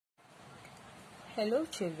Hello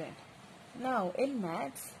children. Now in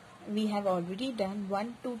maths we have already done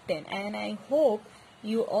 1 to 10 and I hope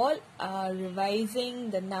you all are revising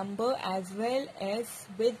the number as well as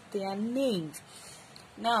with their names.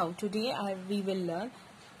 Now today we will learn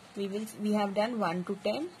we have done 1 to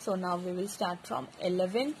 10, so now we will start from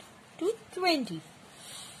 11 to 20.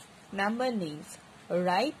 Number names.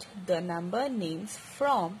 Write the number names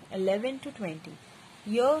from 11 to 20.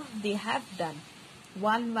 Here they have done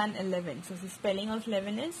 1, 1, 11. So the spelling of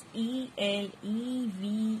 11 is E-L-E-V-E-N,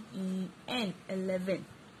 11.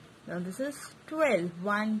 Now this is 12,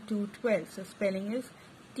 1 to 12. So spelling is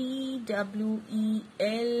T-W-E-L-V-E,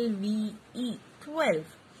 12.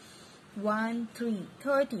 1, 3,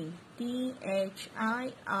 13, T-H-I-R-T-E-E-N,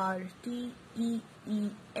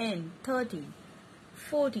 13.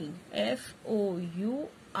 14, F-O-U-R-T-E-E-N,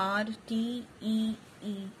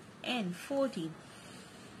 14.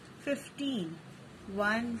 15,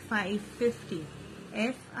 1, 5, 50,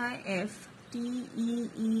 F-I-F-T-E-E-N,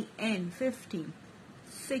 15.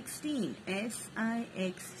 16,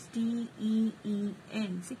 S-I-X-T-E-E-N,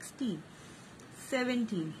 16.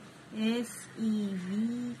 17,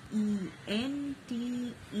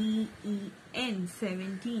 S-E-V-E-N-T-E-E-N,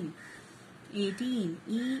 17. 18,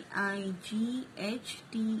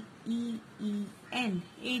 E-I-G-H-T-E-E-N,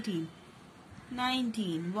 18.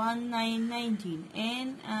 19, 1, 9, 19,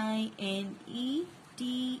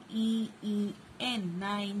 N-I-N-E-T-E-E-N,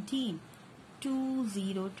 19. 2,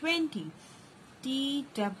 0, 20,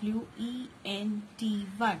 T-W-E-N-T-Y.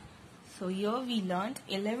 So here we learnt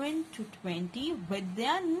 11 to 20 with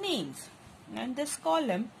their names. Now in this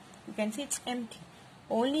column you can see it's empty.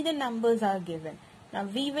 Only the numbers are given. Now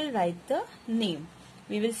we will write the name.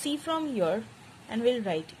 We will see from here and we'll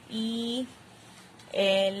write E-L-E-V-E-N,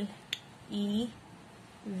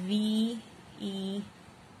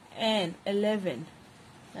 11.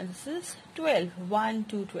 Now this is 12, 1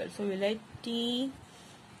 to 12. So we'll write T-W-E-L-V-E,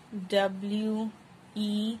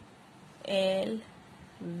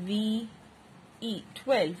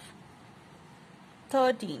 12.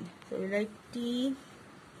 13. So we'll write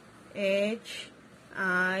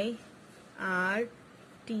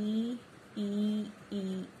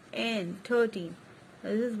T-H-I-R-T-E-E-N, 13.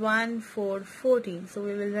 This is 1, 4, 14. So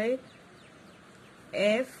we will write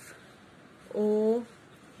F-O-U-R-T-E-E-N,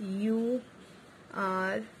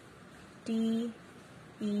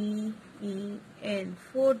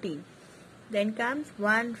 14. Then comes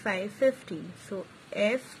 1, 5, 15. So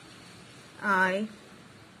F-I-F-T-E-E-N,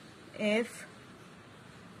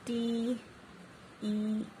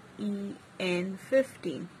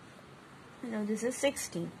 15. Now this is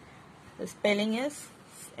 16. The spelling is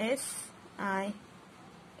S-I-X-T-E-E-N,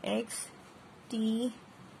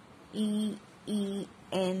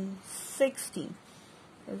 16.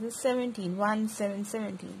 This is 17, 1, 7,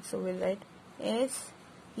 17. So we'll write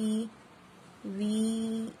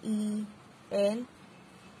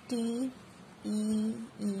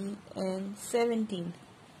S-E-V-E-N-T-E-E-N, 17.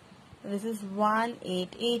 This is 1,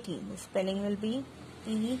 8, 18. The spelling will be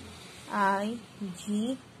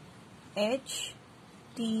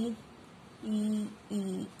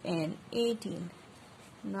E-I-G-H-T-E-E-N, 18.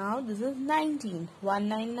 Now this is 19, 1,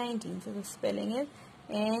 9, 19. So the spelling is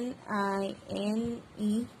N-I-N-E-T-E-E-N,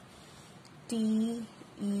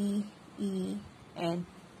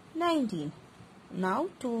 19. Now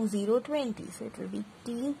 2, 0, 20. So it will be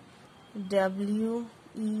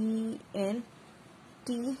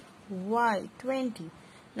T-W-E-N-T-Y, 20.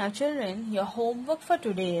 Now children, your homework for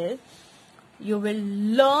today is you will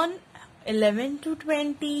learn 11 to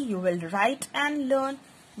 20. You will write and learn.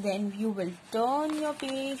 Then you will turn your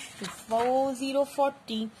page to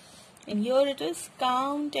 4040. And here it is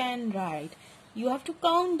count and write. You have to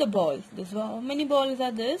count the balls. How many balls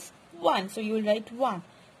are this? 1. So you will write 1.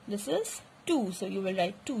 This is 2. So you will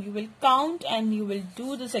write 2. You will count and you will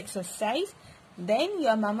do this exercise. Then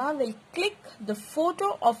your mama will click the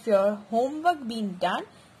photo of your homework being done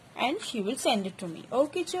and she will send it to me.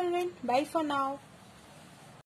 Okay children, bye for now.